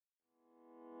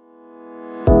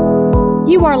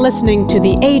You are listening to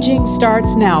the Aging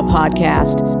Starts Now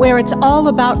podcast, where it's all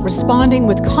about responding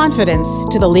with confidence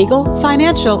to the legal,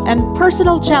 financial, and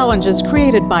personal challenges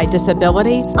created by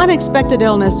disability, unexpected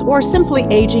illness, or simply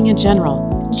aging in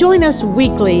general. Join us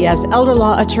weekly as elder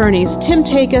law attorneys Tim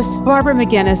Takis, Barbara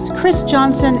McGinnis, Chris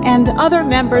Johnson, and other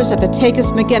members of the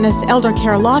Takis McGinnis Elder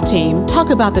Care Law Team talk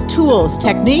about the tools,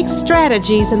 techniques,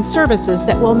 strategies, and services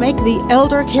that will make the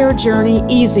elder care journey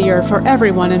easier for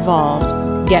everyone involved.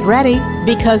 Get ready,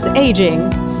 because aging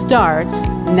starts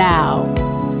now.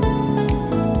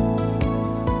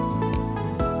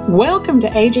 Welcome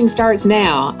to Aging Starts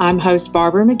Now. I'm host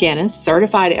Barbara McGinnis,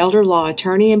 certified elder law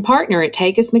attorney and partner at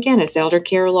Takis McGinnis Elder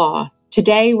Care Law.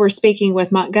 Today, we're speaking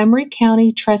with Montgomery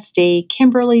County trustee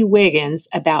Kimberly Wiggins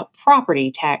about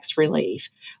property tax relief.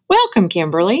 Welcome,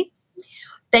 Kimberly.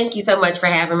 Thank you so much for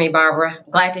having me, Barbara.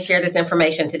 Glad to share this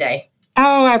information today.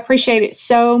 Oh, I appreciate it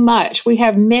so much. We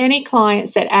have many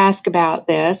clients that ask about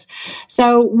this.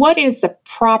 So what is the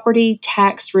Property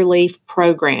Tax Relief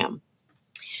Program?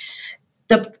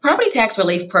 The Property Tax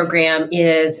Relief Program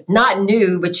is not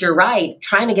new, but you're right,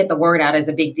 trying to get the word out is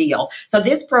a big deal. So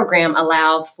this program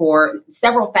allows for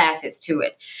several facets to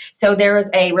it. So there is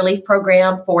a relief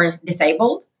program for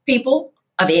disabled people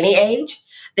of any age.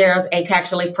 There's a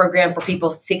tax relief program for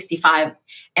people 65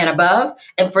 and above.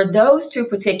 And for those two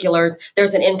particulars,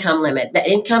 there's an income limit. The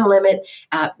income limit,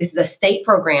 this is a state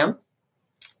program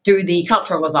through the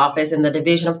Comptroller's Office and the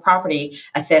Division of Property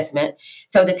Assessment.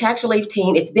 So the tax relief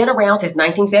team, it's been around since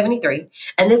 1973.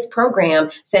 And this program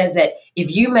says that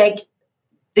if you make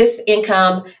this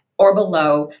income or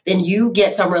below, then you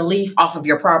get some relief off of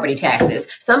your property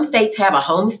taxes. Some states have a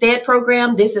homestead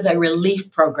program. This is a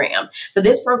relief program. So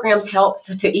this program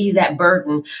helps to ease that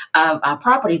burden of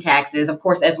property taxes. Of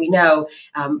course, as we know,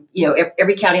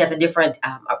 every county has a different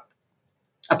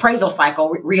appraisal cycle,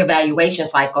 reevaluation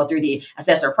cycle through the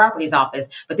assessor properties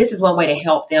office. But this is one way to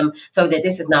help them so that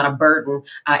this is not a burden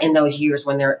in those years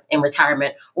when they're in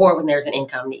retirement or when there's an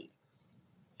income need.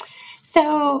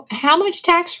 So how much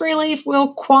tax relief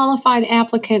will qualified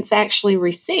applicants actually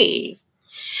receive?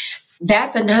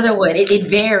 That's another one. It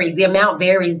varies. The amount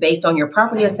varies based on your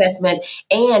property assessment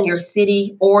and your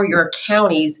city or your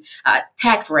county's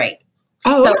tax rate.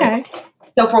 Oh, okay.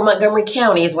 So for Montgomery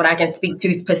County is what I can speak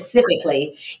to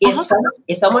specifically.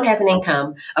 If someone has an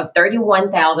income of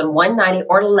 $31,190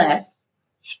 or less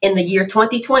in the year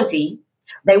 2020,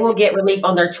 they will get relief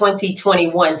on their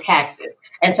 2021 taxes.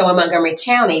 And so in Montgomery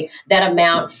County, that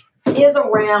amount is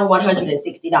around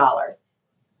 $160.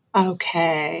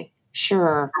 Okay,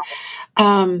 sure.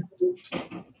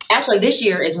 Actually, this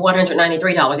year is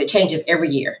 $193. It changes every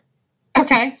year.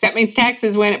 Okay, so that means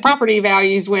taxes went up, property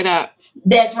values went up.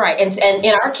 That's right. And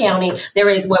in our county, there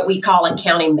is what we call a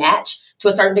county match to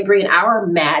a certain degree, and our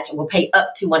match will pay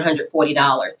up to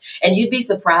 $140. And you'd be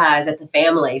surprised at the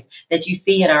families that you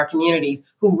see in our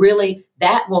communities who really,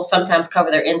 that will sometimes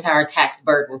cover their entire tax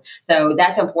burden. So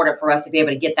that's important for us to be able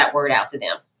to get that word out to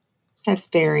them. That's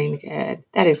very good.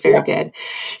 That is very good.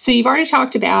 So you've already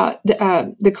talked about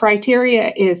the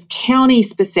criteria is county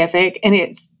specific, and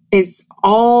it's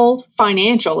all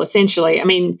financial, essentially. I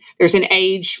mean, there's an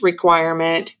age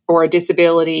requirement or a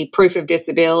disability, proof of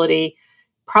disability,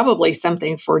 probably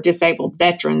something for disabled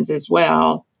veterans as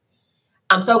well.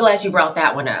 I'm so glad you brought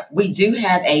that one up. We do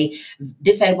have a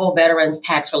disabled veterans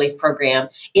tax relief program.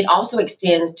 It also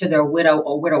extends to their widow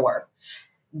or widower.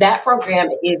 That program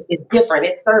is different.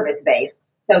 It's service-based.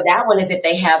 So that one is if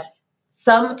they have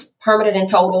some permanent and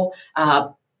total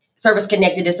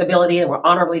service-connected disability and were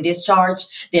honorably discharged,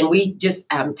 then we just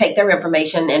take their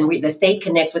information and the state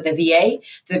connects with the VA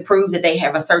to prove that they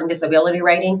have a certain disability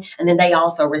rating, and then they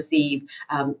also receive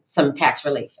some tax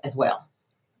relief as well.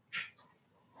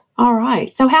 All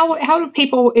right. So how do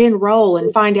people enroll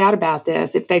and find out about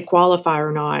this, if they qualify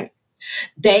or not?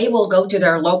 They will go to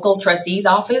their local trustee's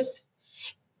office,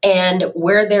 and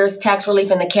where there's tax relief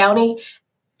in the county,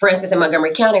 for instance, in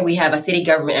Montgomery County, we have a city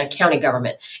government and a county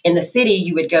government. In the city,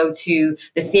 you would go to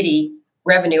the city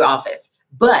revenue office.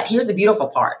 But here's the beautiful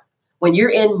part. When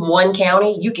you're in one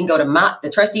county, you can go to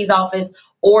the trustee's office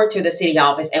or to the city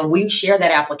office, and we share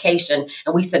that application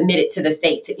and we submit it to the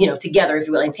state, together, if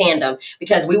you will, in tandem,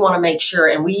 because we want to make sure,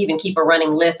 and we even keep a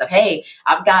running list of, hey,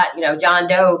 I've got, John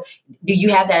Doe, do you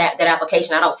have that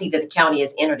application? I don't see that the county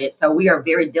has entered it. So we are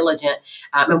very diligent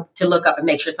to look up and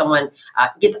make sure someone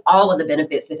gets all of the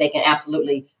benefits that they can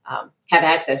absolutely have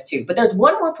access to. But there's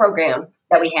one more program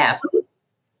that we have.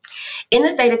 In the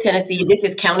state of Tennessee, this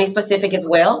is county specific as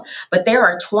well, but there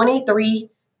are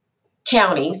 23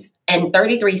 counties and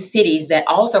 33 cities that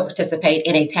also participate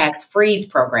in a tax freeze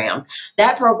program.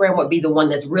 That program would be the one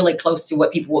that's really close to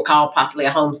what people would call possibly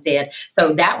a homestead.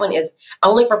 So that one is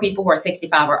only for people who are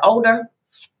 65 or older.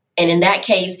 And in that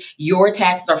case, your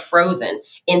taxes are frozen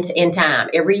in time.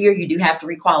 Every year you do have to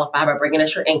requalify by bringing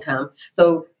us your income.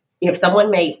 So if someone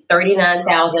made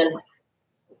 39,000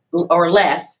 or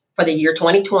less for the year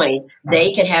 2020,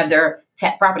 they can have their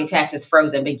property taxes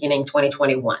frozen beginning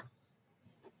 2021.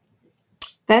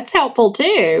 That's helpful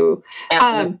too.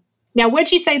 Now,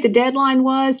 what'd you say the deadline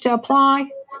was to apply?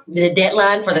 The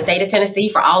deadline for the state of Tennessee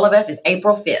for all of us is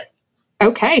April 5th.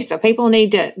 Okay, so people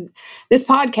need to, this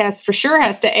podcast for sure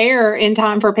has to air in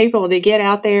time for people to get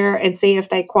out there and see if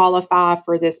they qualify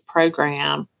for this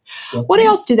program. Okay. What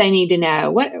else do they need to know?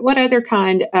 What other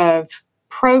kind of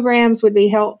programs would be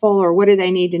helpful, or what do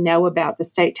they need to know about the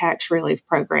state tax relief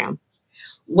program?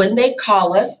 When they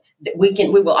call us, we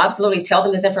will absolutely tell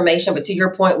them this information, but to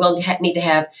your point, we'll need to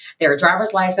have their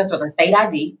driver's license or their state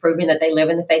ID proving that they live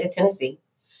in the state of Tennessee.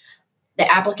 The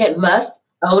applicant must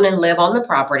own and live on the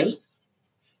property.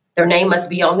 Their name must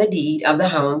be on the deed of the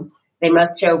home. They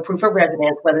must show proof of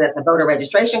residence, whether that's a voter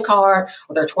registration card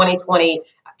or their 2020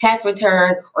 tax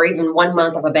return or even 1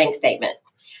 month of a bank statement.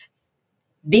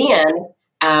 Then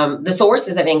the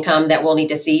sources of income that we'll need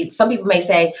to see. Some people may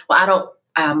say, well, I don't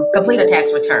complete a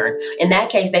tax return. In that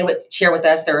case, they would share with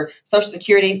us their Social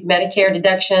Security, Medicare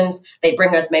deductions. They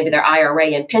bring us maybe their IRA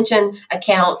and pension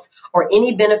accounts or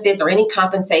any benefits or any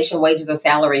compensation, wages or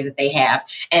salary that they have.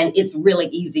 And it's really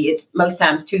easy. It's most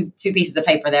times two pieces of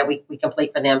paper that we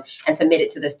complete for them and submit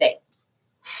it to the state.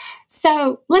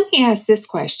 So let me ask this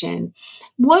question.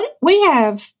 What we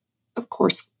have, of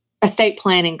course, estate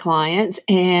planning clients,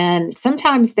 and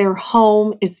sometimes their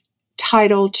home is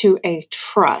titled to a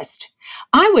trust.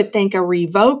 I would think a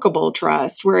revocable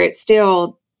trust where it's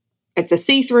a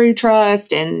see-through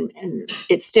trust and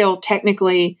it's still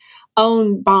technically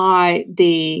owned by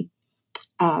the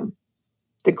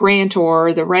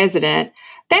grantor, the resident,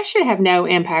 that should have no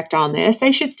impact on this.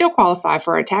 They should still qualify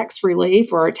for a tax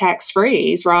relief or a tax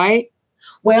freeze, right?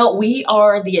 Well, we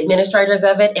are the administrators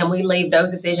of it, and we leave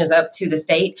those decisions up to the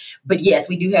state. But yes,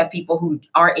 we do have people who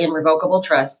are in revocable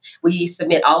trusts. We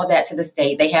submit all of that to the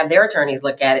state. They have their attorneys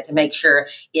look at it to make sure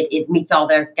it meets all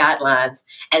their guidelines.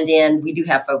 And then we do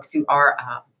have folks who are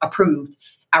approved.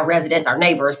 Our residents, our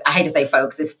neighbors. I hate to say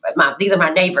folks. These are my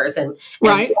neighbors and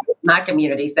right. My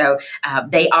community. So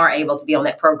they are able to be on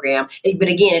that program. But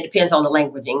again, it depends on the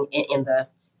languaging in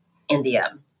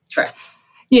the trust.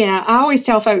 Yeah, I always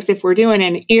tell folks if we're doing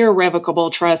an irrevocable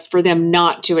trust for them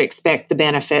not to expect the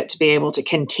benefit to be able to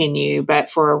continue, but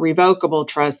for a revocable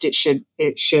trust, it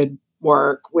should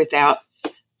work without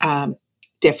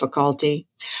difficulty.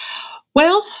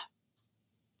 Well,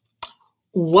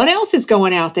 what else is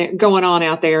going on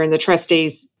out there in the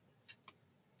trustees?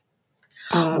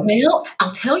 Well,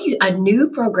 I'll tell you a new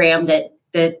program that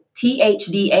the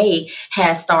THDA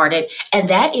has started, and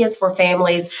that is for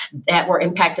families that were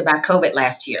impacted by COVID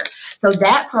last year. So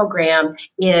that program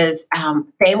is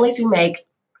families who make,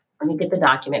 let me get the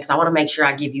document because I want to make sure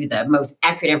I give you the most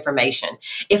accurate information.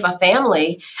 If a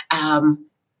family,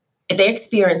 if they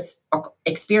experience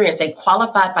a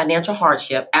qualified financial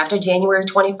hardship after January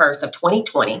 21st of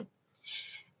 2020,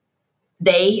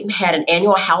 they had an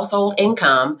annual household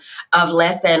income of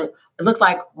less than, it looks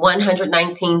like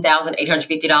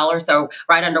 $119,850, so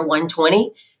right under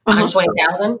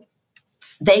 120,000.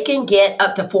 They can get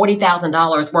up to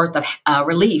 $40,000 worth of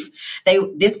relief.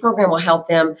 This program will help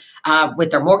them with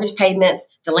their mortgage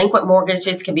payments. Delinquent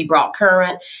mortgages can be brought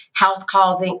current.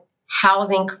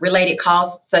 Housing-related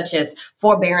costs such as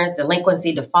forbearance,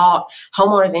 delinquency, default,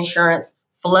 homeowners insurance,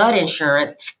 flood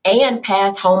insurance, and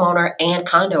past homeowner and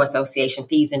condo association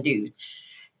fees and dues.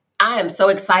 I am so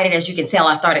excited. As you can tell,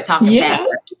 I started talking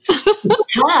faster.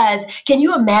 Because can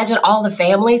you imagine all the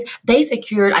families? They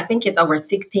secured, I think it's over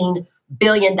 $16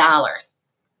 billion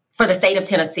for the state of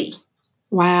Tennessee.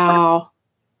 Wow.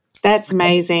 That's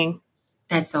amazing.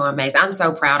 That's so amazing. I'm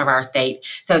so proud of our state.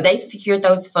 So they secured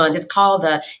those funds. It's called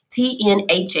the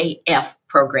TNHAF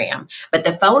program. But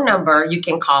the phone number you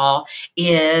can call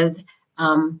is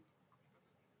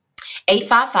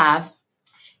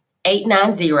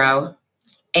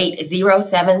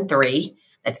 855-890-8073.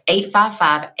 That's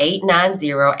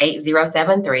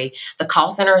 855-890-8073. The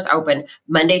call center is open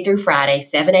Monday through Friday,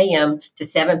 7 a.m. to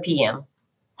 7 p.m.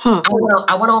 Huh.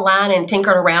 I went online and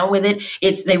tinkered around with it.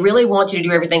 They really want you to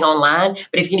do everything online,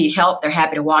 but if you need help, they're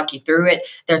happy to walk you through it.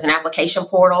 There's an application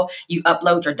portal. You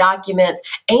upload your documents,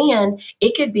 and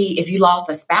it could be if you lost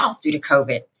a spouse due to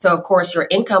COVID. So, of course, your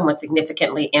income was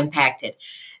significantly impacted.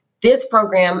 this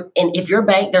program, and if your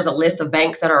bank, there's a list of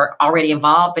banks that are already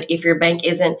involved, but if your bank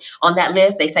isn't on that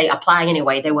list, they say apply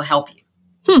anyway. They will help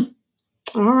you.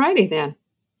 All righty then.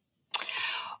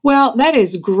 Well, that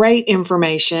is great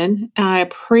information. I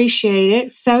appreciate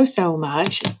it so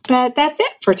much. But that's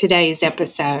it for today's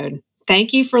episode.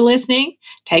 Thank you for listening.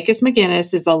 Takacs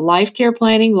McGinnis is a life care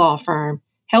planning law firm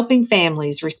helping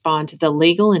families respond to the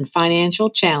legal and financial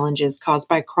challenges caused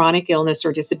by chronic illness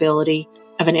or disability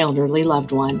of an elderly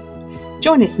loved one.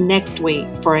 Join us next week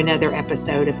for another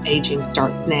episode of Aging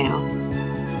Starts Now.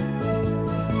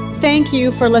 Thank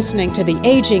you for listening to the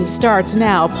Aging Starts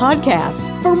Now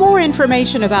podcast. For more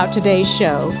information about today's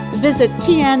show, visit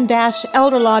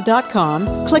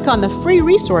tn-elderlaw.com, click on the Free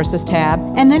Resources tab,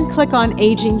 and then click on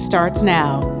Aging Starts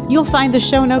Now. You'll find the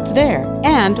show notes there.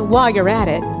 And while you're at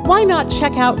it, why not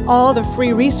check out all the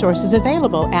free resources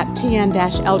available at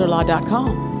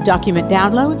tn-elderlaw.com? Document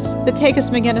downloads, the Takacs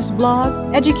McGinnis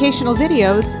blog, educational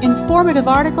videos, informative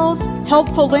articles,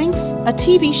 helpful links, a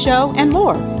TV show, and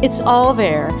more. It's all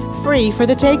there, free for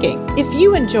the taking. If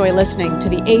you enjoy listening to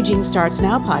the Aging Starts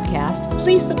Now podcast,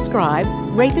 please subscribe,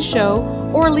 rate the show,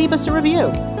 or leave us a review.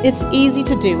 It's easy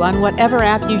to do on whatever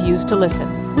app you use to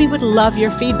listen. We would love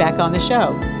your feedback on the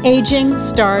show. Aging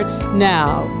Starts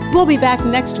Now. We'll be back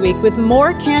next week with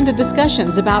more candid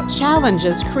discussions about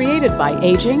challenges created by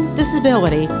aging,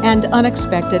 disability, and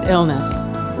unexpected illness.